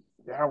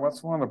 Yeah,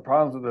 what's one of the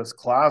problems with this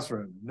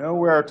classroom?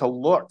 Nowhere to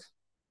look.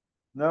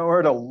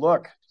 Nowhere to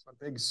look. Just a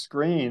big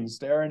screen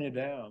staring you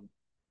down.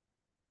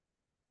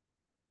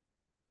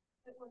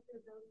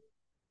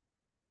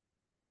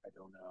 I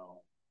don't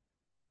know.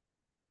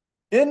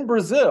 In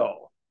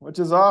Brazil, which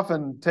is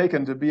often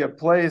taken to be a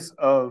place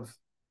of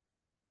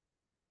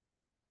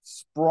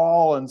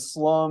sprawl and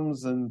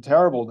slums and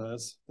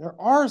terribleness, there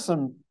are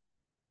some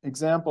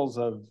examples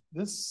of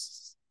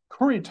this.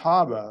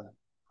 Curitiba,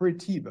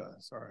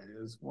 sorry,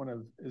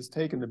 is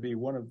taken to be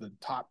one of the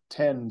top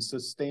 10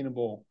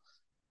 sustainable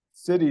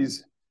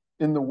cities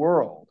in the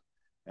world.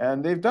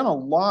 And they've done a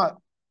lot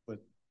with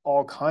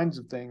all kinds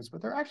of things,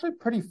 but they're actually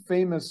pretty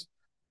famous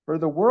for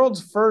the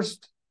world's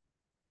first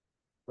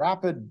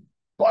rapid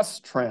bus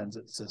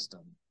transit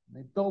system.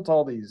 They built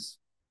all these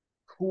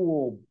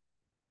cool,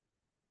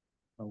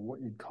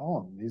 what you'd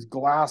call them, these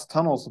glass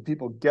tunnels so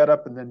people get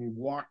up and then you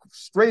walk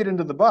straight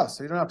into the bus.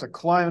 So you don't have to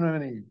climb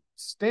any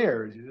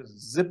stairs. You just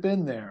zip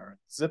in there,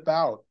 zip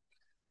out,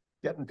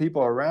 getting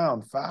people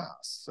around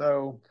fast.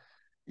 So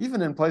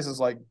even in places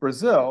like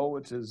Brazil,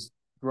 which has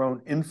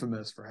grown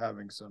infamous for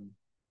having some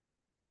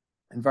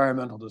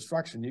environmental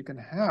destruction, you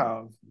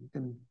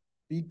can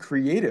be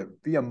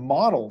creative, be a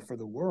model for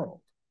the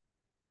world.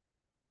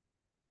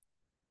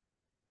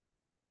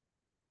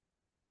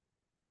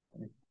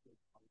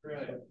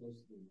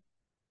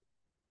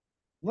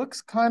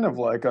 Looks kind of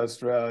like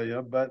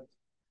Australia, but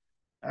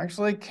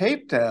actually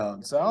Cape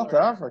Town, South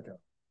Africa.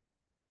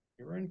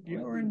 You were in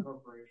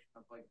Incorporation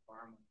of like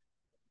farmland,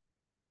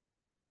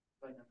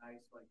 like a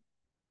nice like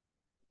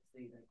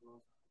state that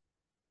grows.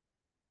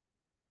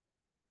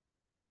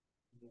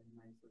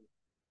 Nice like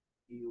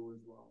view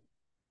as well.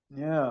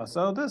 Yeah,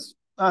 so this,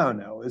 I don't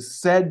know, is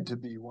said to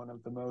be one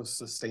of the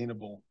most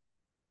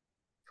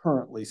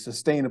currently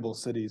sustainable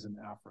cities in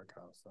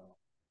Africa. So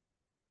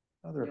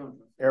another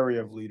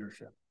area of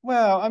leadership.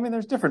 Well, I mean,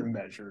 there's different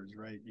measures,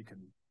 right? You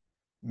can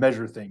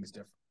measure things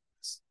differently.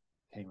 This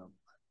came up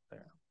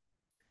there.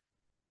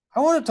 I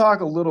want to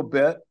talk a little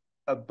bit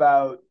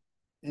about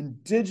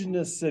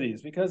indigenous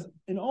cities, because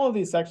in all of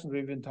these sections,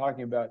 we've been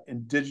talking about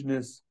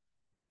indigenous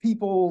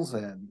peoples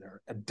and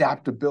their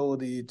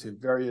adaptability to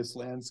various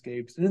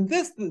landscapes. And in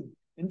this, the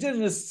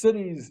indigenous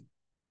cities,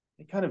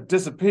 they kind of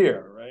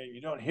disappear, right?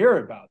 You don't hear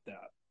about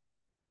that.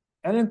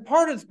 And in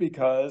part, it's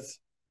because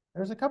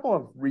there's a couple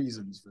of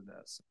reasons for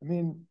this. I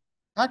mean,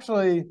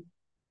 actually,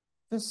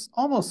 this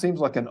almost seems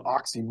like an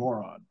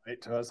oxymoron, right?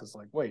 To us, it's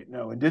like, wait,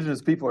 no,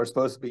 indigenous people are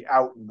supposed to be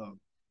out in the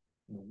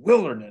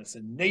wilderness,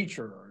 in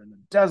nature, or in the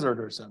desert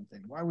or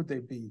something. Why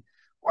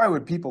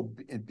would people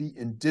be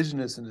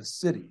indigenous in a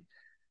city?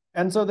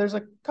 And so there's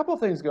a couple of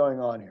things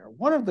going on here.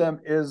 One of them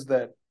is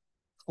that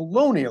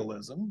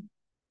colonialism,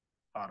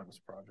 Autumn's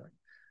project,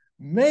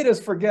 made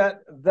us forget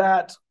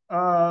that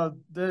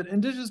the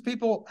indigenous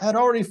people had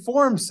already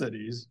formed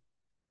cities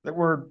that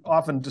were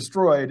often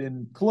destroyed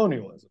in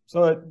colonialism.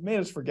 So it made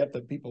us forget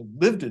that people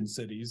lived in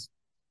cities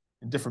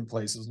in different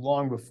places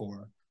long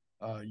before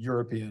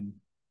European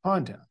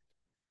contact.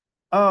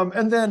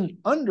 And then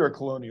under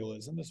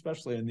colonialism,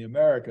 especially in the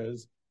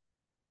Americas,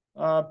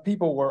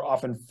 people were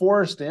often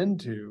forced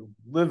into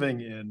living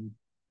in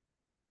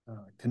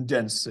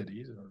condensed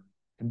cities or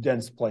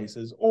condensed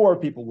places, or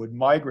people would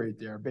migrate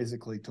there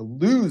basically to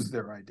lose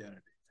their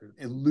identity,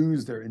 to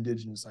lose their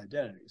indigenous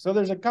identity. So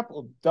there's a couple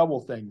of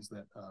double things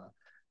that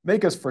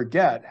make us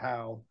forget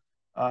how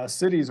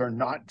cities are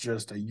not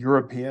just a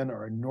European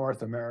or a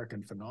North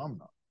American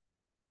phenomenon.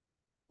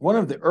 One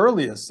of the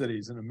earliest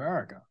cities in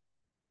America,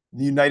 in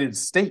the United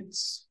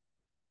States,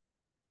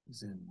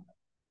 is in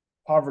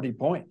Poverty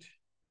Point,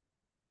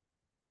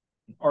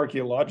 an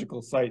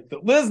archaeological site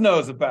that Liz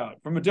knows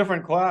about from a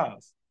different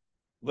class.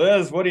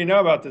 Liz, what do you know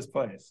about this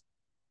place?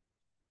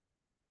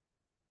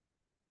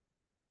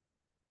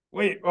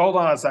 Wait, hold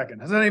on a second.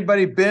 Has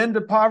anybody been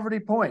to Poverty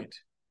Point?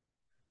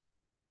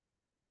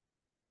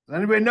 Does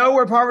anybody know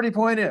where Poverty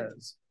Point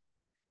is?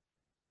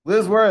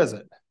 Liz, where is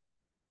it?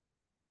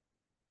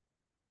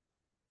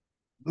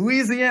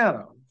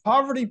 Louisiana.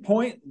 Poverty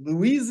Point,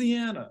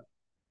 Louisiana.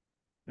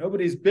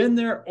 Nobody's been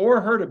there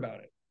or heard about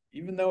it,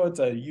 even though it's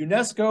a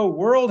UNESCO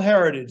World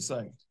Heritage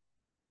Site.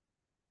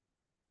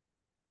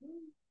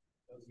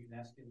 Those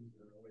UNESCOs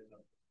are always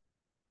up.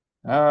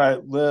 All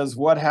right, Liz,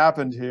 what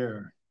happened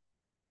here?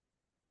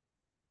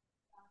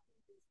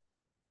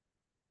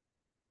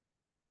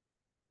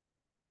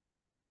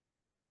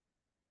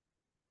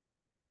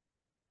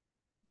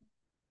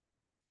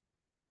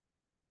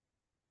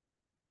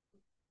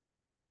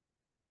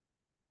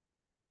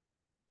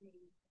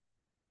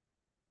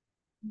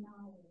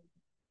 Knowledge.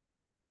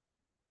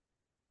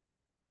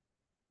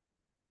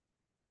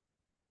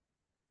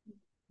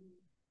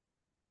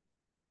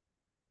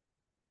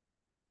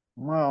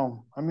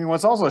 Well, I mean,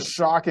 what's also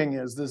shocking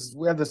is this: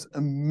 we have this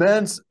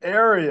immense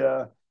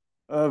area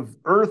of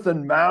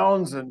earthen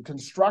mounds and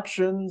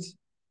constructions.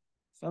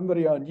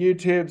 Somebody on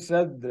YouTube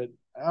said that,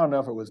 I don't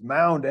know if it was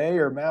Mound A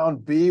or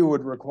Mound B,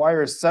 would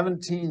require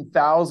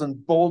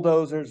 17,000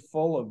 bulldozers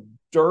full of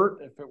dirt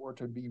if it were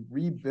to be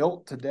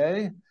rebuilt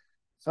today.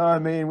 So, I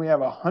mean, we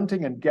have a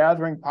hunting and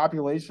gathering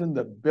population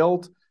that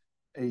built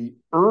a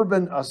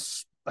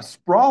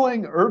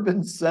sprawling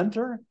urban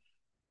center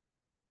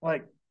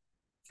like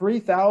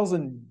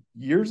 3,000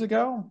 years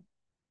ago,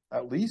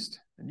 at least,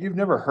 and you've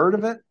never heard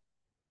of it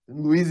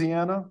in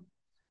Louisiana.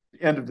 At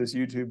the end of this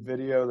YouTube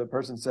video, the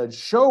person said,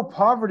 show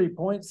Poverty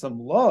Point some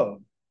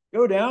love.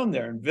 Go down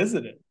there and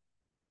visit it.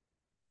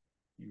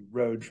 You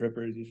road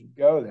trippers, you should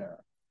go there.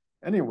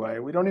 Anyway,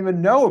 we don't even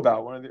know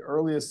about one of the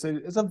earliest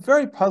cities. It's a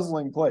very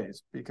puzzling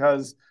place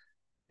because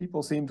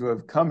people seem to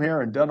have come here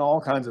and done all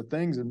kinds of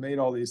things and made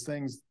all these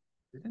things.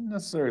 They didn't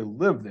necessarily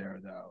live there,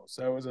 though.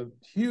 So it was a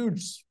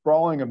huge,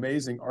 sprawling,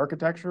 amazing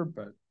architecture,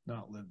 but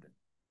not lived in.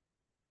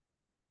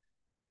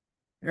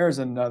 Here's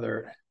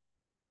another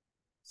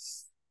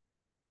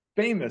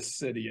famous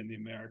city in the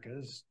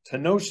Americas,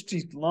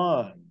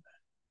 Tenochtitlan.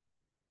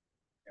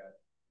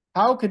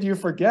 How could you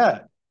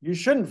forget? You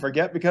shouldn't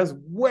forget because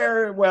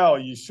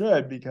you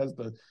should, because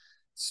the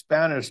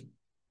Spanish,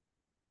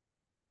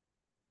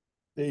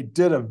 they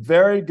did a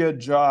very good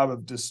job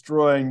of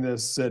destroying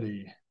this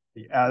city,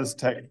 the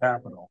Aztec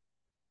capital.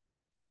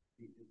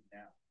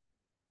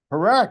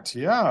 Correct,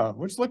 yeah,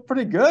 which looked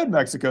pretty good,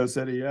 Mexico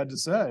City, you had to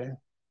say.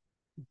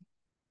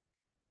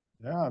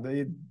 Yeah,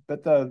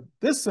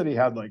 this city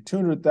had like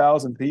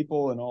 200,000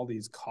 people and all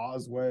these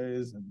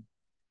causeways, and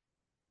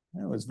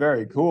it was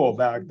very cool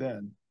back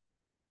then.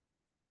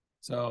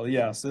 So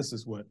yes, this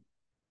is what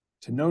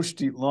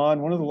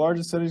Tenochtitlan, one of the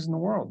largest cities in the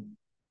world.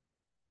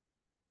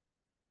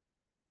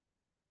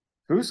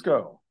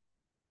 Cusco,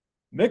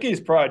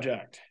 Mickey's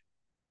project.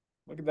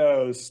 Look at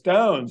those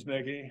stones,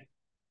 Mickey,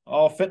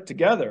 all fit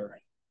together.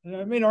 And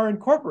I mean, are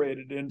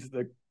incorporated into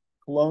the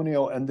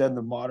colonial and then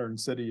the modern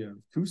city of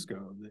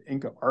Cusco. The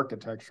Inca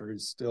architecture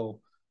is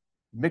still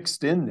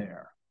mixed in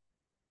there.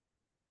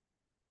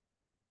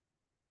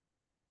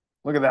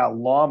 Look at that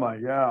llama,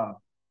 yeah.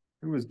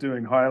 Who was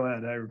doing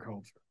highland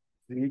agriculture?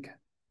 Zeke.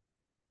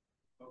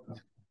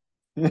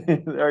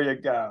 There you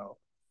go.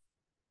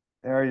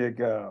 There you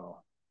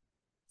go.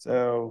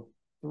 So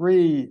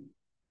three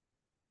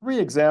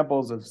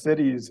examples of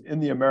cities in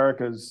the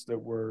Americas that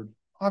were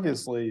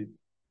obviously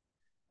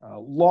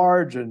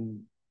large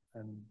and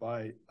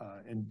by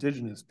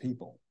indigenous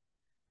people.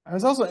 I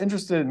was also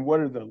interested in what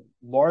are the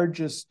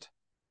largest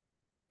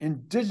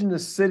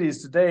indigenous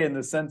cities today in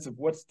the sense of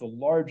what's the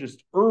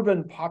largest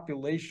urban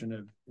population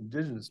of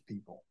indigenous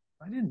people.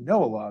 I didn't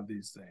know a lot of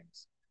these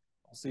things.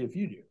 I'll see if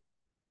you do.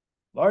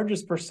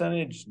 Largest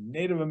percentage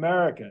Native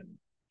American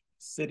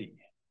city,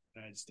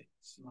 United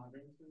States.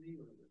 Modern city?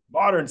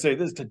 Modern city,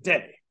 this is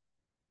today.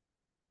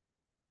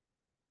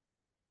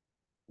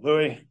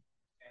 Louis?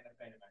 Santa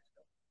Fe, New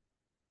Mexico.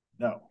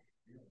 No.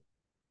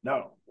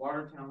 No.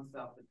 Watertown,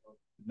 South Dakota.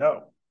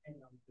 No. And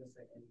I'm just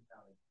saying any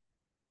county.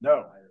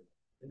 No.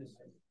 In the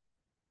state.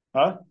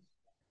 Huh?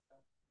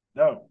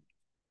 No.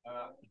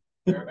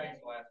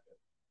 Fairbanks, Alaska.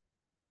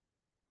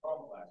 From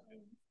Alaska.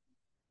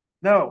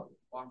 No.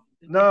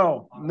 Washington.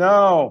 No.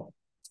 No.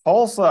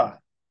 Tulsa.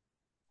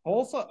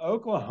 Tulsa,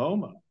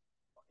 Oklahoma.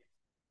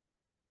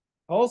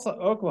 Tulsa,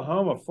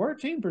 Oklahoma,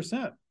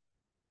 14%.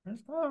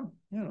 That's fine,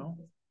 Getting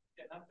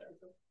up there.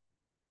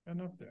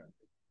 getting up there.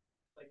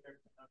 Like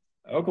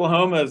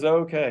Oklahoma is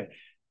okay.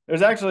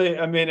 There's actually,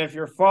 I mean, if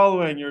you're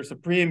following your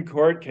Supreme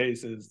Court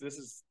cases, this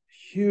is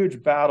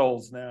huge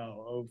battles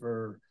now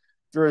over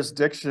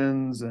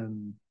jurisdictions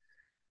and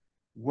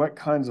what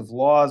kinds of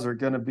laws are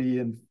going to be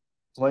in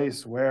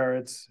place where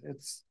it's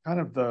kind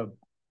of the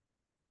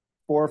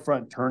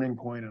forefront turning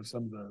point of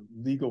some of the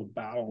legal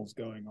battles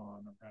going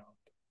on around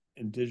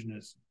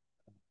indigenous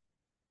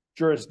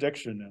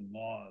jurisdiction and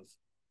laws.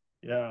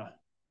 Yeah.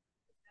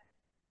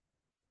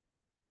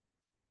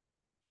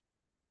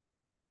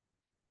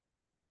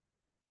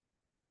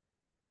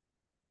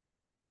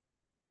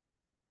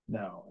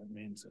 No, it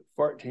means that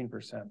 14%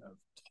 of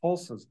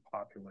Tulsa's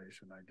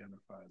population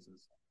identifies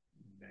as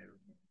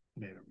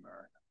Native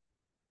American.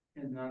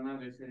 And none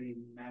other city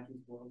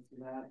matches well to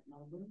that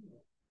number.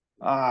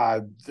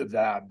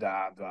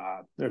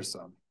 There's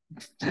some.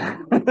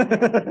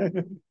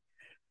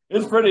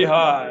 It's pretty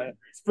high.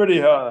 It's pretty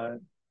high.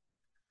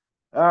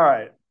 All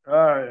right. All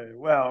right.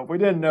 Well, if we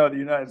didn't know the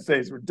United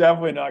States, we're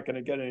definitely not going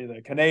to get any of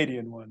the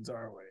Canadian ones,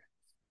 are we?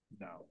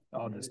 No,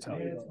 I'll just tell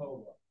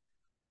you.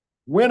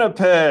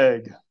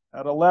 Winnipeg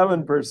at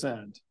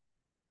 11%.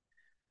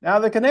 Now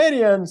the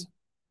Canadians,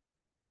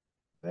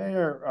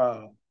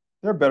 they're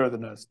better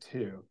than us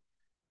too.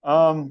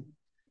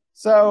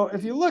 So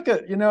if you look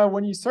at,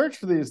 when you search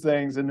for these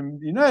things in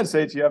the United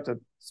States, you have to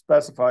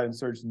specify and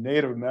search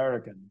Native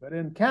American. But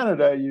in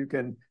Canada, you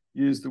can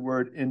use the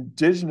word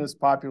indigenous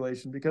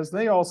population because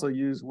they also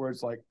use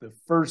words like the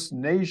First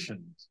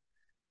Nations,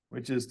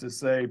 which is to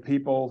say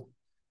people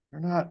are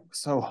not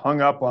so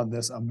hung up on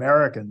this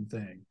American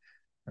thing.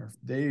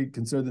 They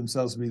consider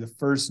themselves to be the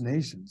First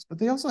Nations, but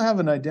they also have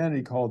an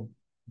identity called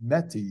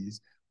Métis,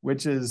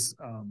 which is,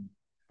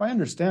 if I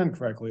understand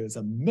correctly, is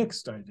a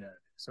mixed identity.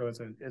 So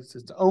it's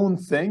its own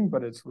thing,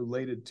 but it's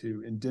related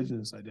to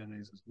indigenous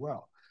identities as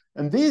well.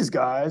 And these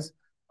guys,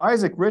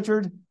 Isaac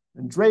Richard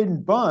and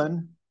Drayden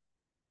Bunn,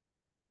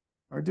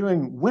 are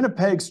doing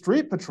Winnipeg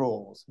street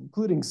patrols,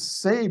 including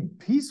Save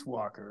Peace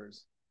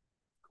Walkers.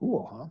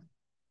 Cool, huh?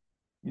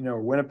 You know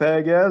where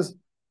Winnipeg is?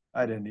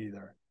 I didn't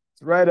either.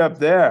 It's right up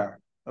there,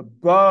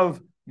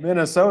 above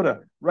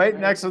Minnesota, right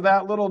next to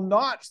that little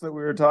notch that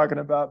we were talking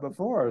about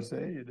before. See,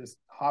 you just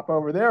hop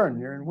over there and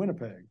you're in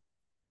Winnipeg.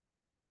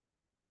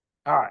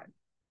 All right.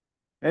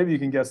 Maybe you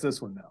can guess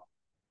this one now.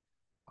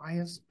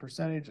 Highest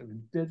percentage of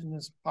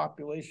indigenous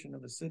population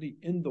of a city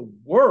in the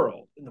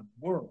world. In the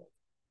world.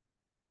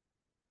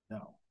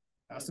 No,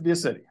 it has to be a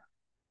city.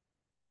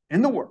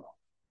 In the world.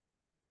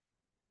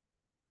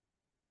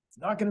 It's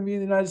not going to be in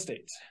the United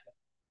States.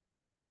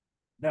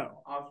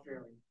 No.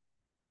 Australia.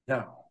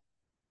 No.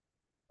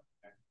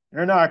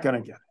 You're not going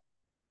to get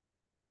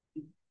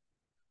it.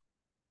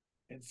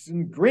 It's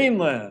in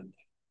Greenland.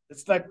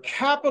 It's the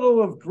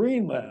capital of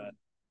Greenland,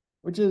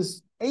 which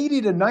is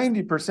 80 to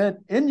 90%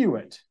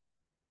 Inuit.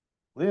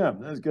 Liam,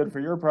 that's good for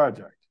your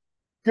project.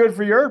 Good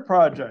for your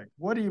project.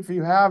 What if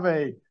you have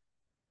a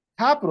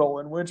capital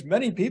in which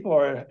many people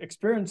are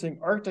experiencing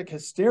Arctic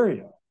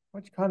hysteria?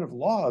 What kind of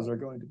laws are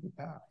going to be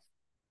passed?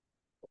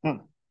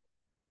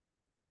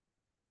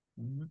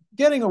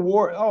 Getting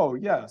award. Oh,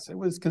 yes. It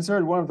was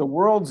considered one of the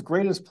world's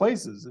greatest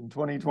places in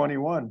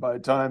 2021 by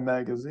Time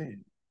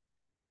magazine.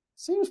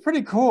 Seems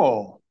pretty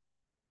cool.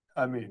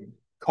 I mean,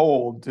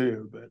 cold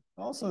too, but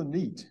also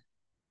neat.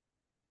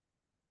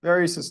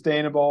 Very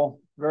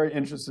sustainable, very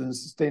interested in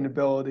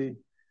sustainability.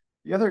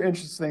 The other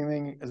interesting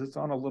thing is it's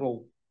on a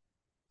little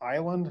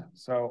island,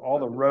 so all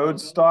the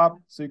roads stop,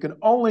 so you can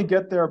only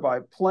get there by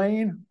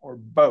plane or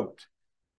boat.